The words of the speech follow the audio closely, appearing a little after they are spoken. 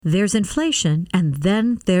There's inflation, and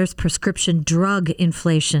then there's prescription drug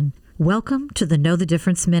inflation. Welcome to the Know the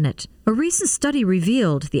Difference Minute. A recent study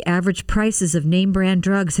revealed the average prices of name brand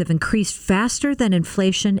drugs have increased faster than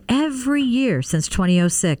inflation every year since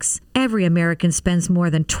 2006. Every American spends more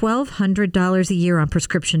than $1,200 a year on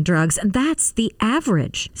prescription drugs, and that's the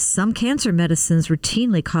average. Some cancer medicines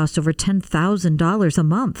routinely cost over $10,000 a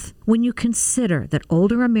month. When you consider that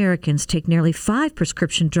older Americans take nearly 5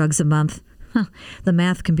 prescription drugs a month, the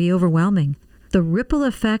math can be overwhelming. The ripple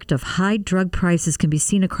effect of high drug prices can be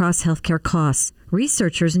seen across healthcare costs.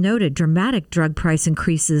 Researchers noted dramatic drug price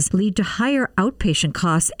increases lead to higher outpatient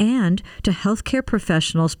costs and to healthcare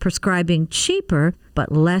professionals prescribing cheaper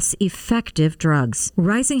but less effective drugs.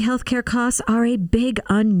 Rising healthcare costs are a big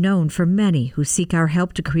unknown for many who seek our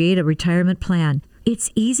help to create a retirement plan.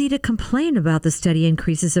 It's easy to complain about the steady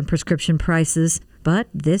increases in prescription prices, but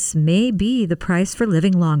this may be the price for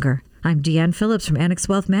living longer. I'm Deanne Phillips from Annex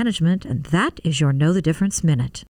Wealth Management, and that is your Know the Difference Minute.